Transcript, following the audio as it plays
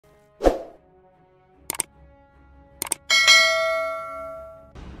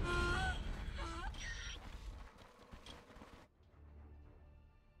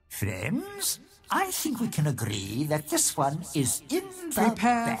Friends, I think we can agree that this one is in the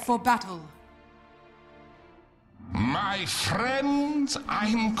Prepare bag. for battle. My friends,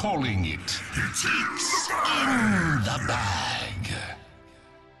 I'm calling it. It's in the bag.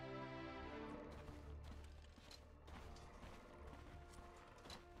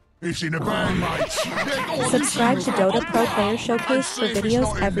 It's in a bag, mate. Subscribe to Dota Pro Player Showcase for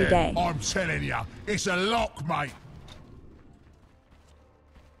videos every day. I'm telling you, it's a lock, mate.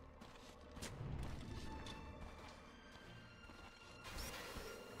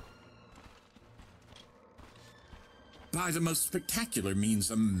 By the most spectacular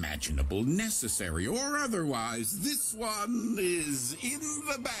means imaginable, necessary or otherwise, this one is in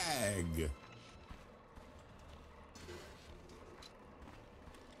the bag.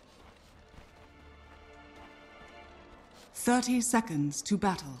 "30 seconds to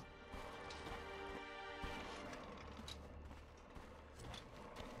battle.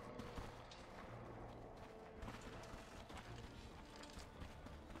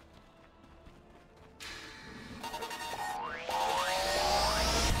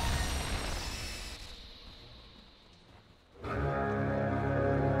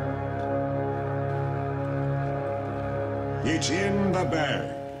 It's in the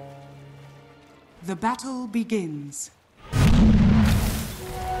bag. The battle begins.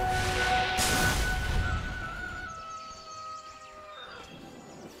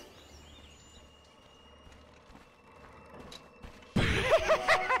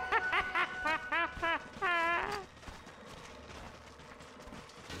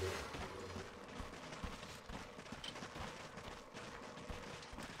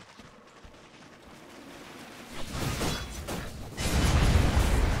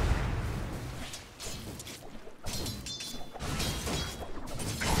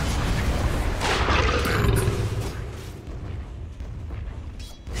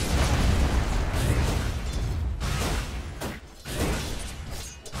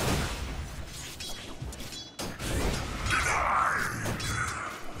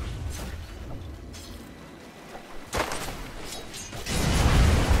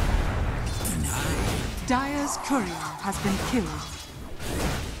 Dire's courier has been killed.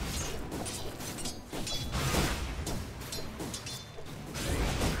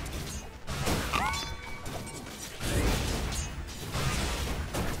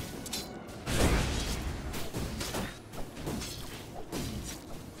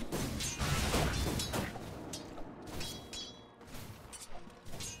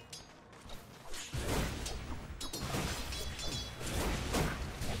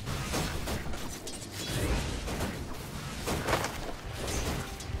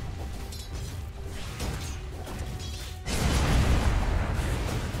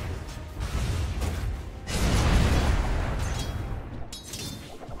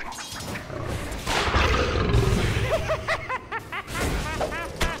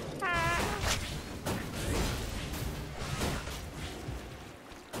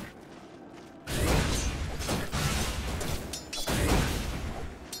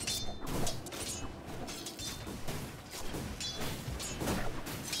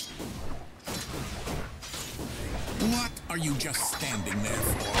 What are you just standing there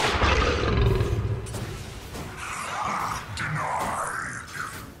for?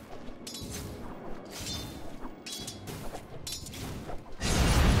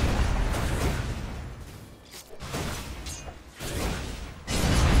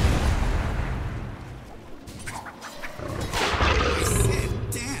 I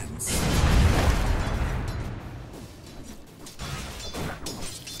said dance.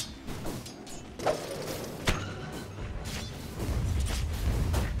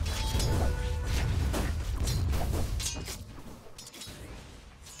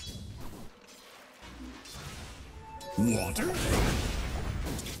 Water?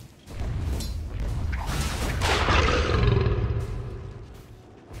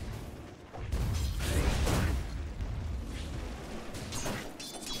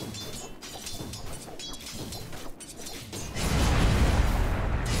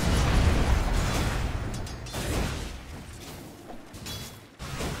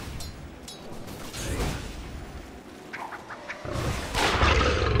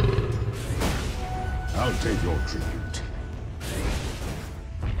 I'll take your tribute.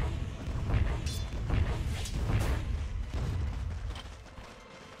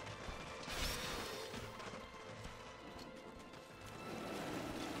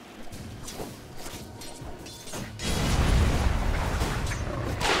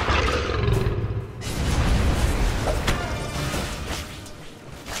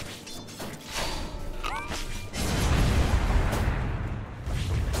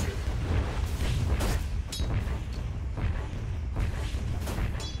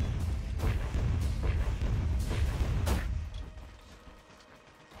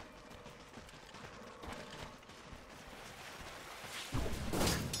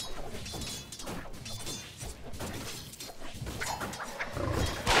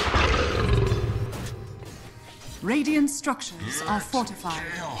 Radiant structures are fortified.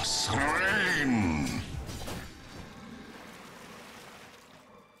 Chaos reign.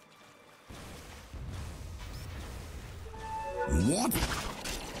 What?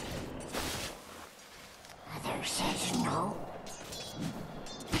 Mother says no.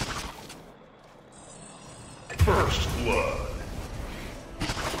 First blood.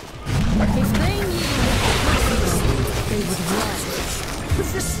 If they knew they would run.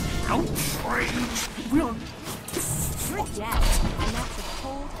 This outrage will destroy Death, and that's a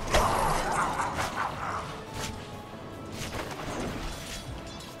cold.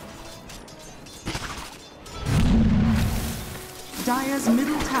 Dire's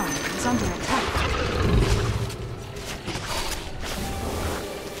middle tower is under attack.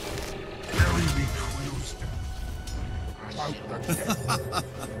 Bury me close. Out the dead.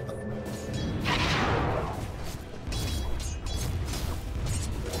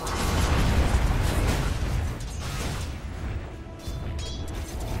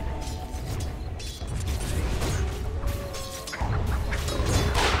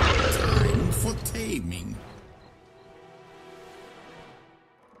 Time for taming.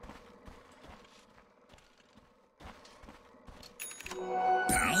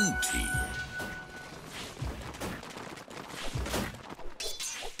 Bounty.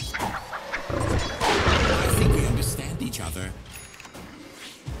 I think we understand each other.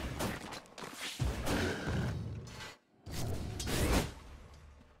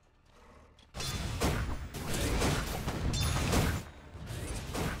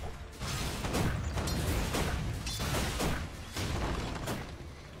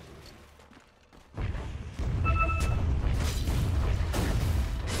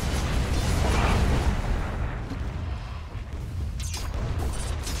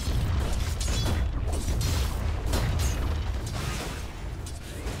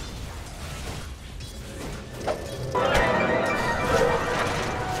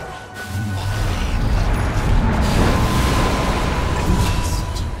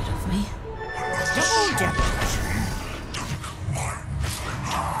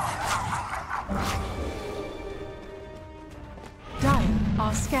 Dire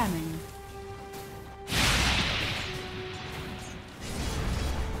are scanning.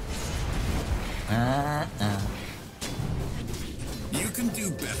 You can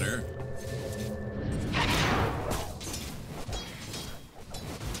do better.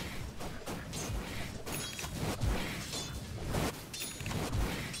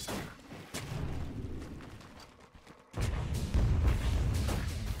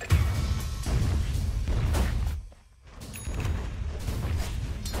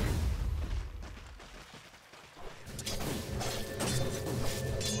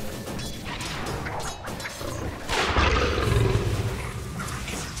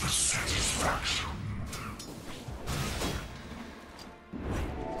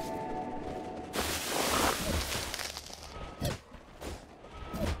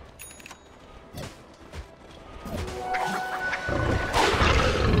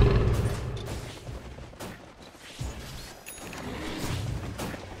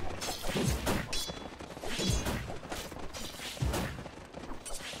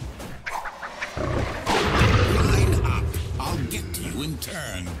 Line up. I'll get to you in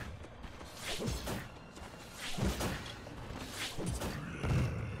turn.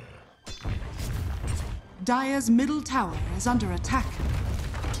 Dire's middle tower is under attack.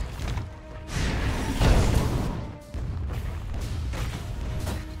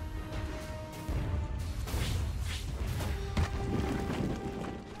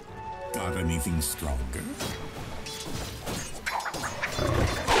 Got anything stronger?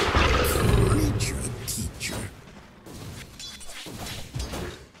 Creature teacher.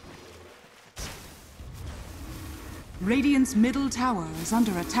 Radiant's middle tower is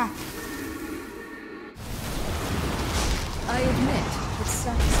under attack. I admit, it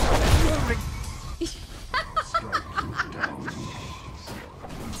sucks.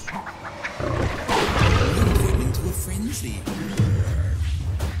 Move them into a frenzy.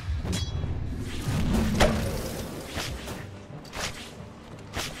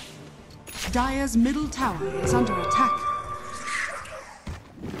 Dire's middle tower is under attack.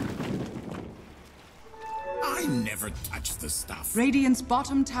 I never touch the stuff. Radiant's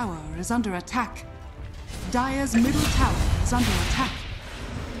bottom tower is under attack. Dire's middle tower is under attack.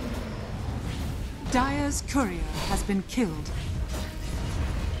 Dire's courier has been killed.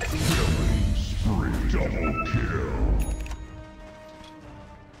 Double kill.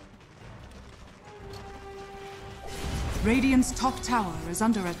 Radiant's top tower is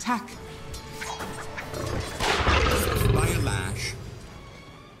under attack. By a lash.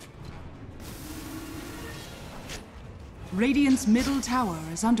 Radiant's middle tower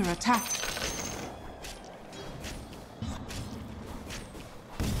is under attack.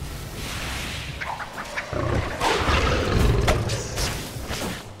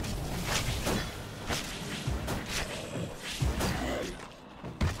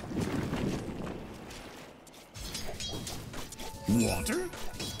 Water?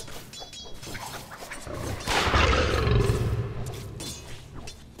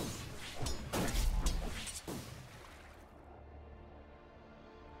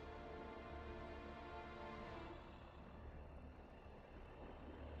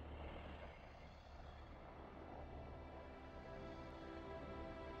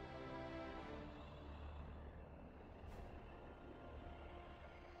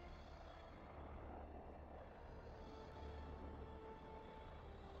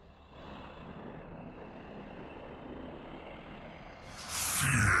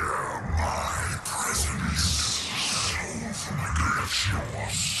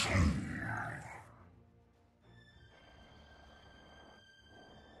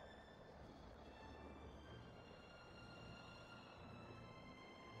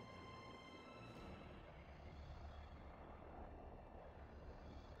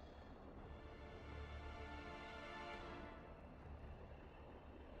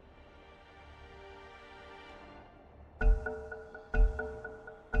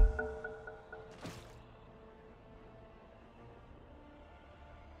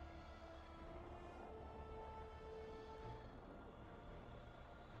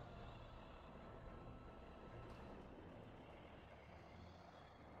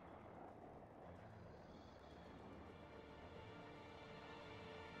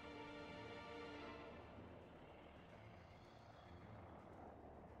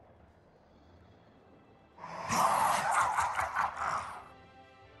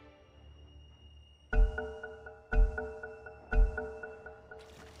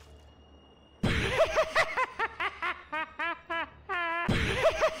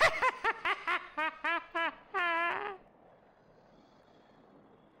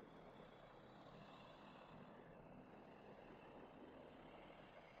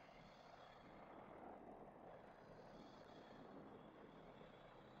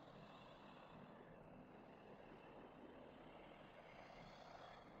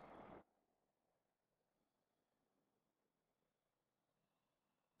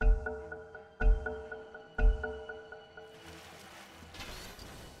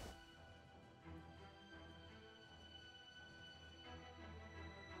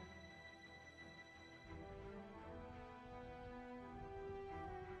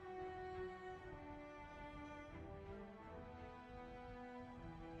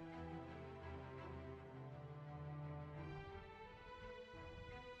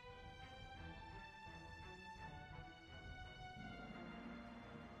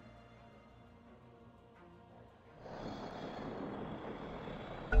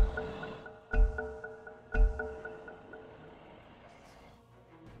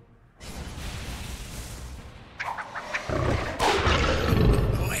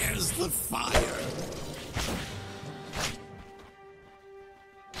 The fire.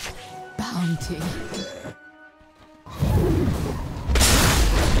 Bounty.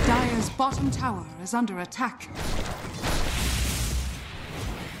 Dire's bottom tower is under attack.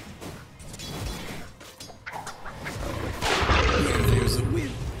 Where there's a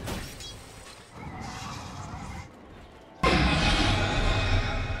wind.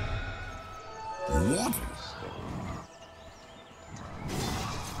 Water.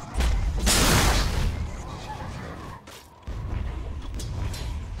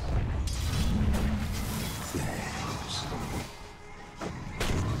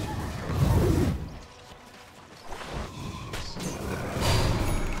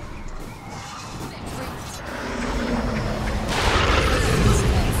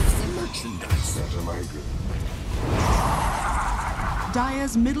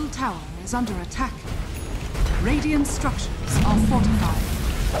 Dire's middle tower is under attack. Radiant structures are fortified.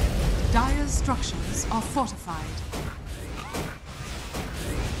 Dire's structures are fortified.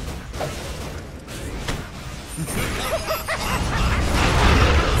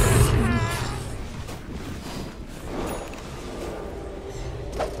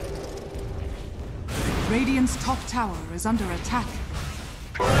 Radiant's top tower is under attack.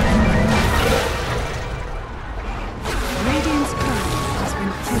 Radiant's courier has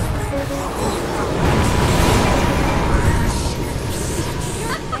been killed.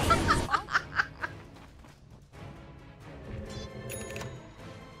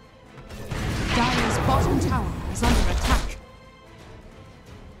 Dire's bottom tower is under attack.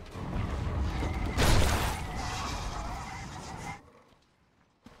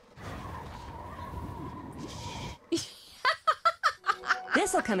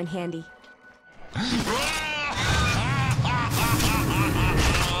 This'll come in handy.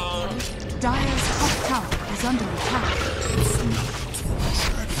 Dire's top tower is under attack.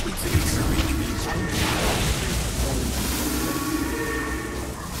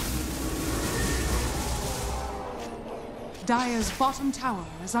 Dire's bottom tower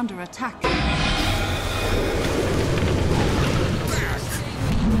is under attack.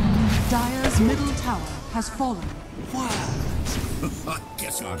 Dire's middle tower has fallen. What?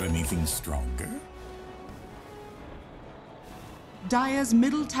 Guess not anything stronger. Dire's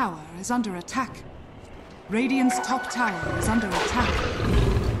middle tower is under attack. Radiant's top tower is under attack.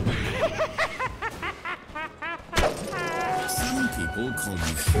 Some people call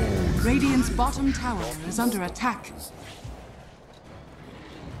you fools. Radiant's bottom tower is under attack.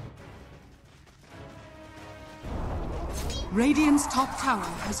 Radiant's top tower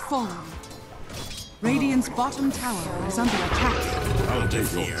has fallen. Radiant's bottom tower is under attack. Out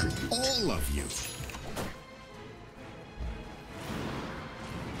of here, all of you.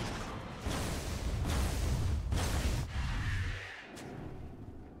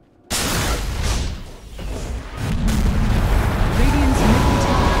 Radiant's middle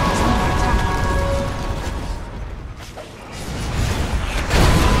tower is under attack.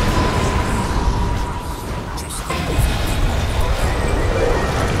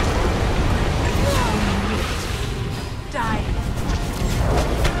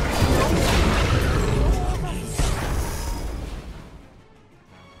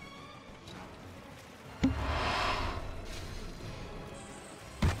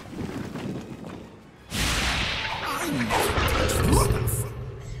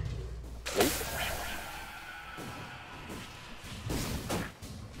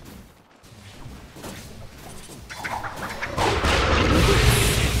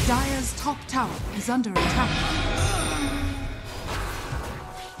 Dire's top tower is under attack.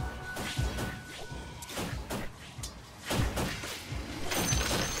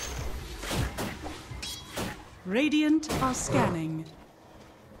 Radiant are scanning.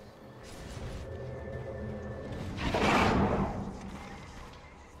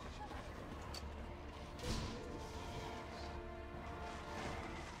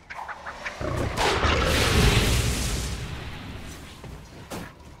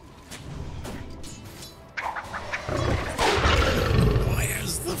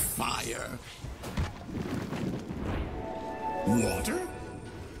 Where's the fire? Water?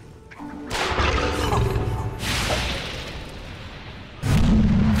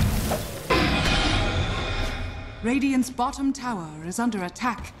 Radiant's bottom tower is under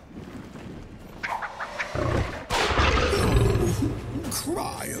attack.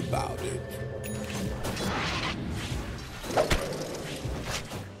 Cry about it.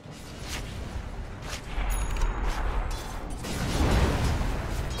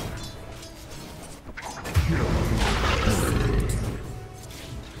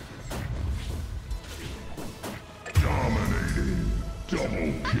 Dominating.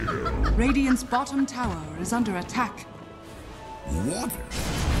 Double kill. Radiant's bottom tower is under attack. Water?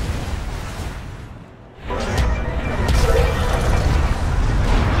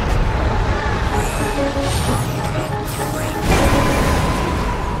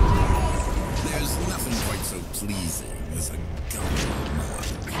 There's nothing quite so pleasing as a gum mug.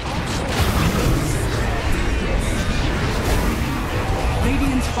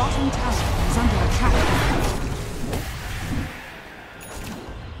 Radiant's bottom tower is under attack.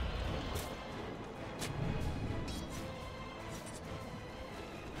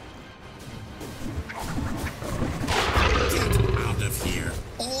 Get out of here,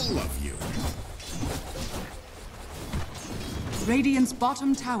 all of you. Radiant's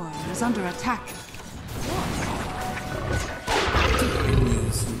bottom tower is under attack.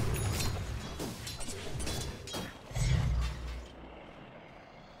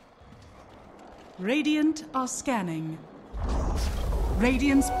 Radiant are scanning.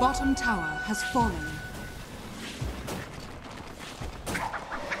 Radiant's bottom tower has fallen.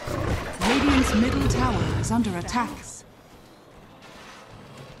 Radiant's middle tower is under attack.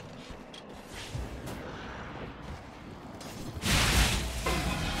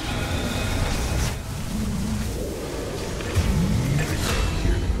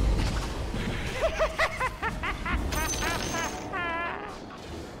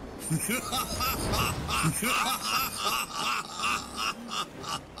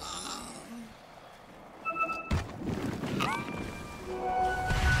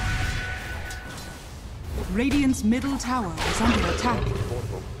 Radiant's middle tower is under attack.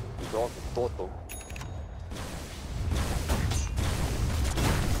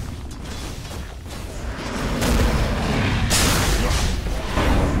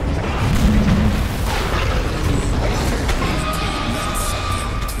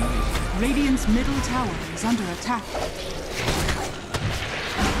 Radiant's middle tower is under attack.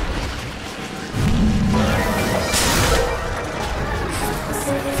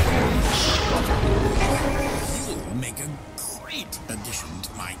 You'll make a great addition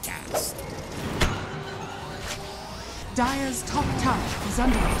to my cast. Dire's top tower is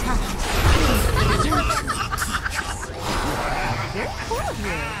under attack.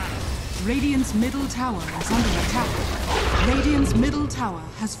 Radiant's middle tower is under attack. Radiant's middle tower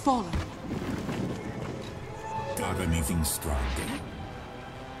has fallen. Got anything stronger?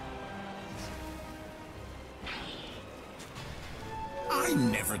 I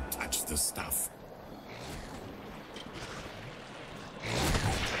never touch the stuff.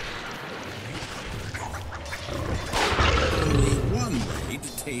 Only one way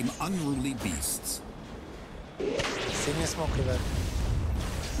to tame unruly beasts. Send me a smoke river.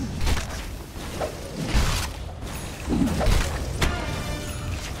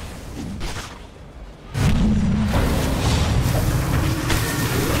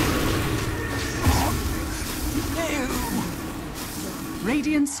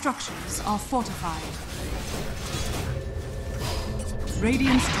 Radiant structures are fortified.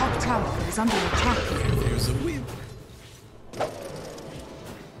 Radiant's top tower is under attack. There's a whip.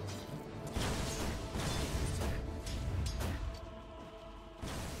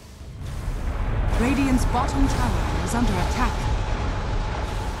 Radiant's bottom tower is under attack.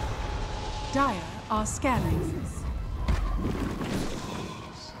 Dire are scanning.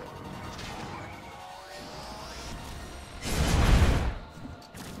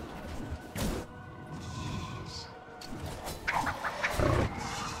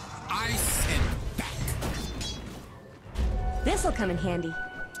 I send back. This'll come in handy.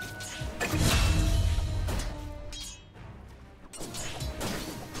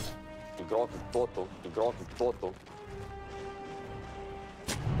 Игрок в Dota.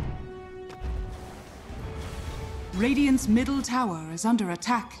 Radiant's middle tower is under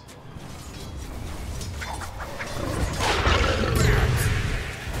attack.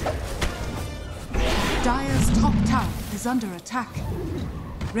 Dire's top tower is under attack.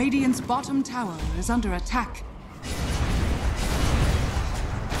 Radiant's bottom tower is under attack.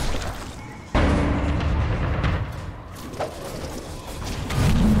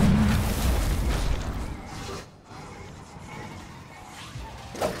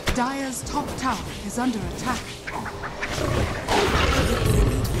 Dire's top tower is under attack.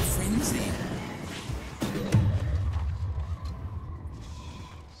 Frenzy.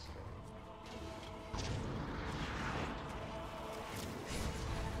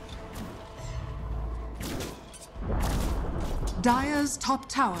 Dire's top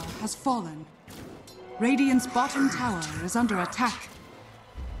tower has fallen. Radiant's bottom tower is under attack.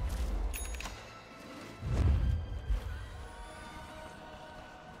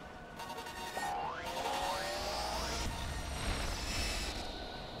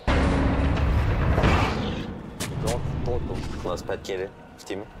 У нас 5 керри в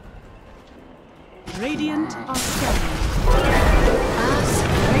тиме. Radiant are scanning.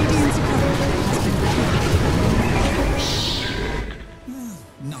 Radiant's cover has been killed.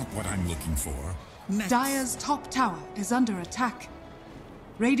 Not what I'm looking for. Next. Dire's top tower is under attack.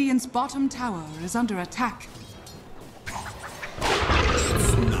 Radiant's bottom tower is under attack.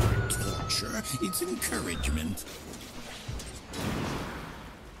 It's not torture, it's encouragement.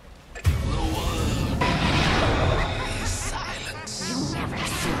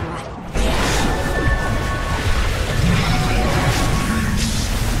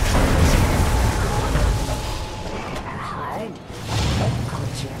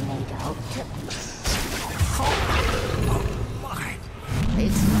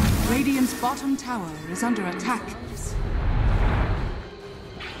 Radiant's bottom tower is under attack.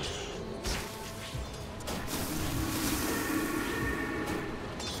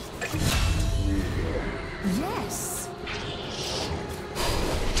 Yes.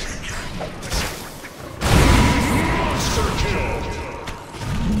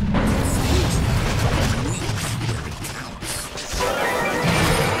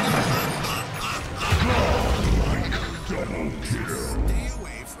 Double kill. Stay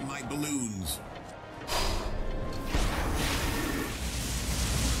away from my balloons.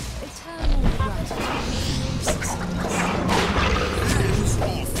 Hands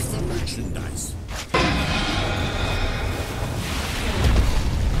off the merchandise.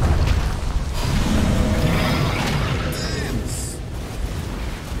 Dance.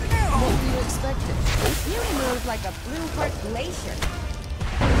 What do you expected? You move like a blue heart glacier.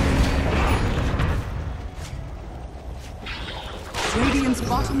 Radiant's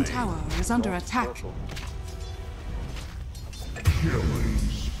bottom tower is under attack. Killing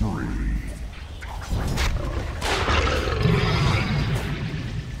spree.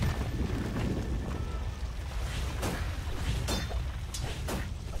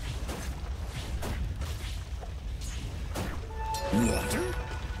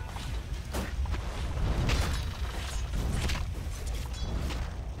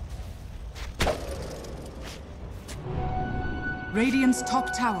 Radiant's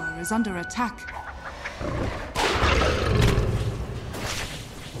top tower is under attack.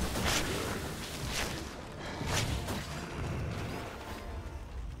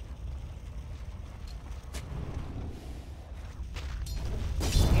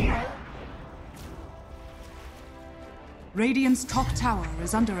 Radiant's top tower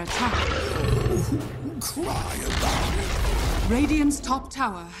is under attack. Cry about it. Radiant's top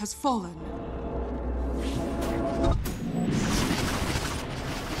tower has fallen.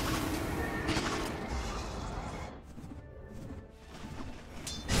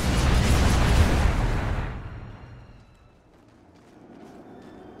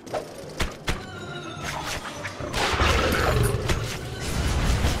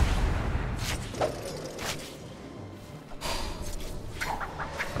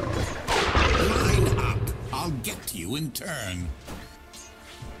 In turn.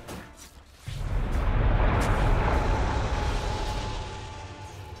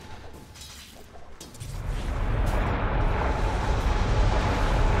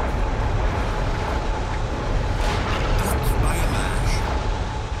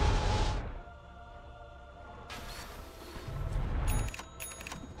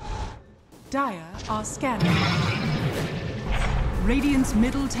 Dire are scanning. Radiant's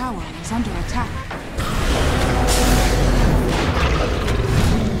middle tower is under attack.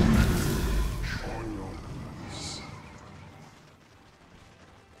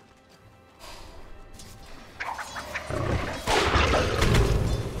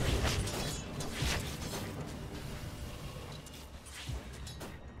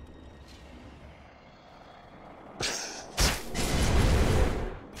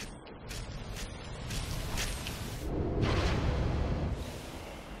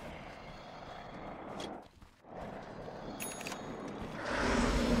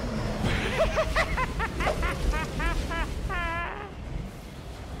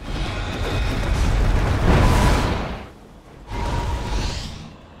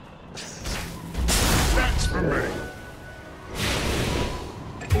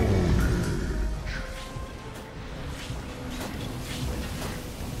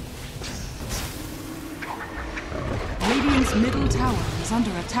 Radiant's middle tower is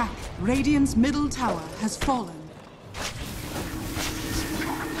under attack. Radiant's middle tower has fallen.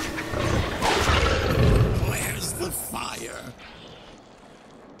 Where's the fire?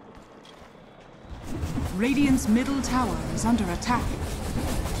 Radiant's middle tower is under attack.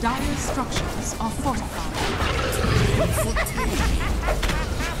 Dire's structures are fortified.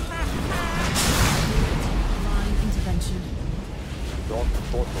 Line intervention.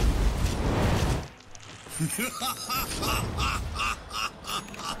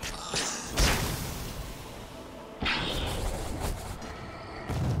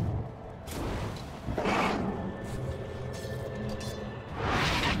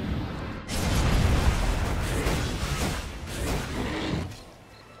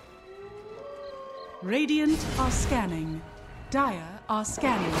 Radiant are scanning. Dire are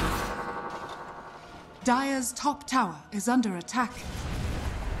scanning. Dire's top tower is under attack.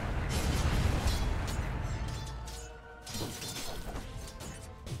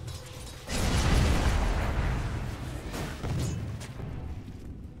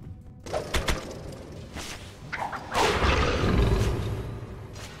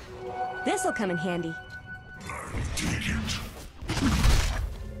 This'll come in handy.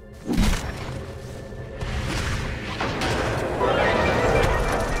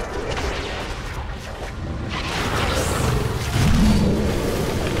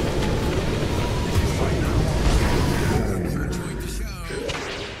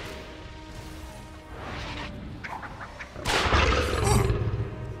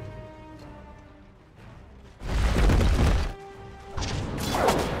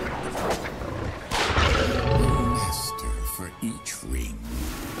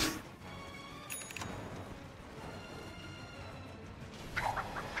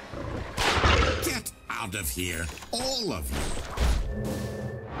 Out of here, all of you.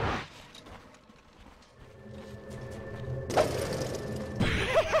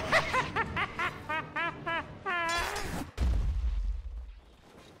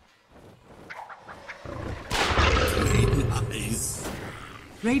 Nice.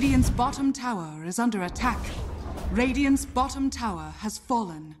 Radiant's bottom tower is under attack. Radiant's bottom tower has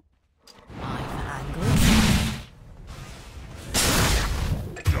fallen.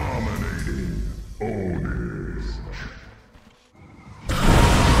 Dominating. Owners.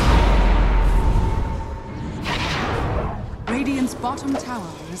 Radiant's bottom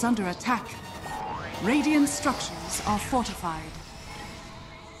tower is under attack. Radiant structures are fortified.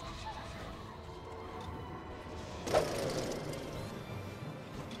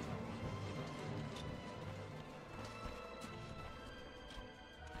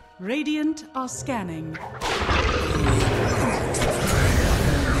 Radiant are scanning.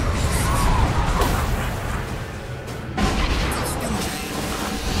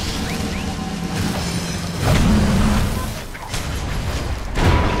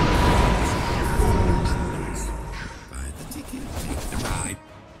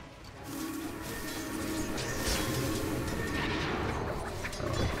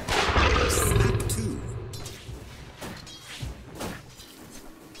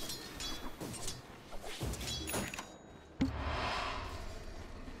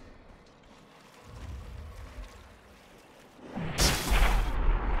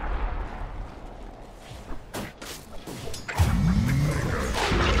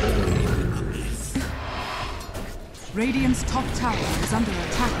 Radiant's top tower is under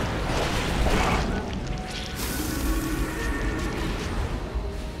attack.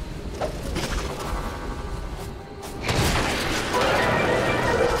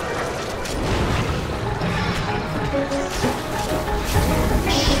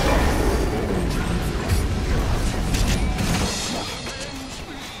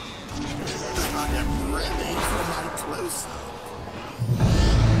 I am ready for my close-up.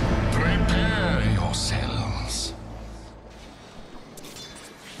 Prepare yourselves.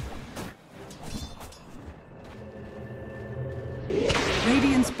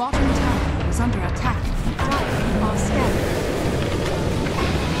 Radiant's bottom tower is under attack. Dire are scanning.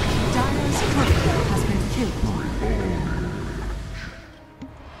 Dire's courier has been killed.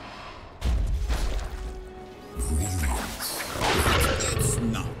 It's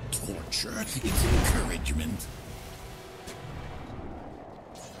not torture, it's encouragement.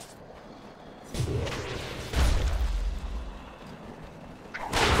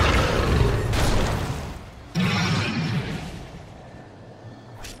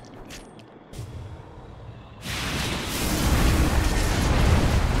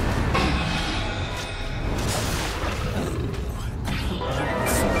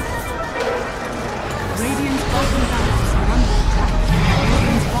 Radiant's bottom barracks are under attack.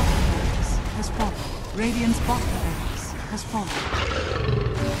 Radiant's bottom barracks has fallen. Radiant's bottom barracks has fallen.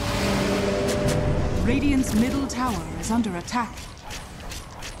 Radiant's middle tower is under attack.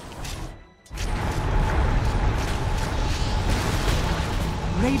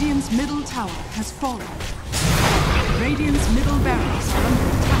 Radiant's middle tower has fallen. Radiant's middle barracks are under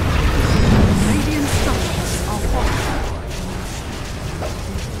attack. Radiant's structures are falling.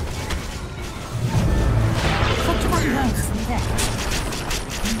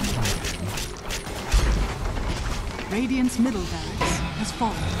 Radiant's middle barracks has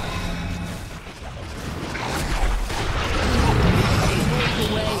fallen.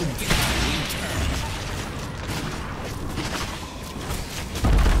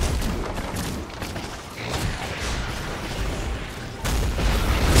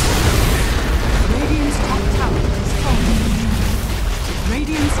 Radiant's top tower is falling.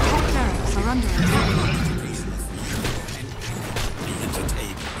 Radiant's top barracks are under attack.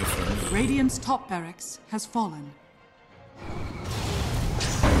 Radiant's top barracks has fallen.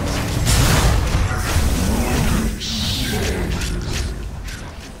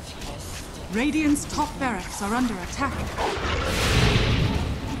 Radiant's top barracks are under attack.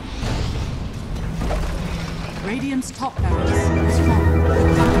 Radiant's top barracks has fallen.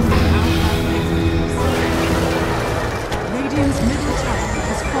 Radiant's middle tower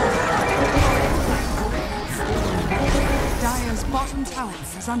has fallen. Dire's bottom tower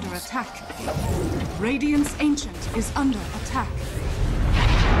is under attack. Radiant's ancient is under attack.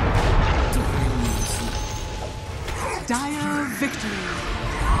 Dire victory.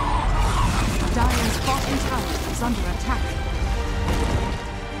 Dire's bottom tower is under attack.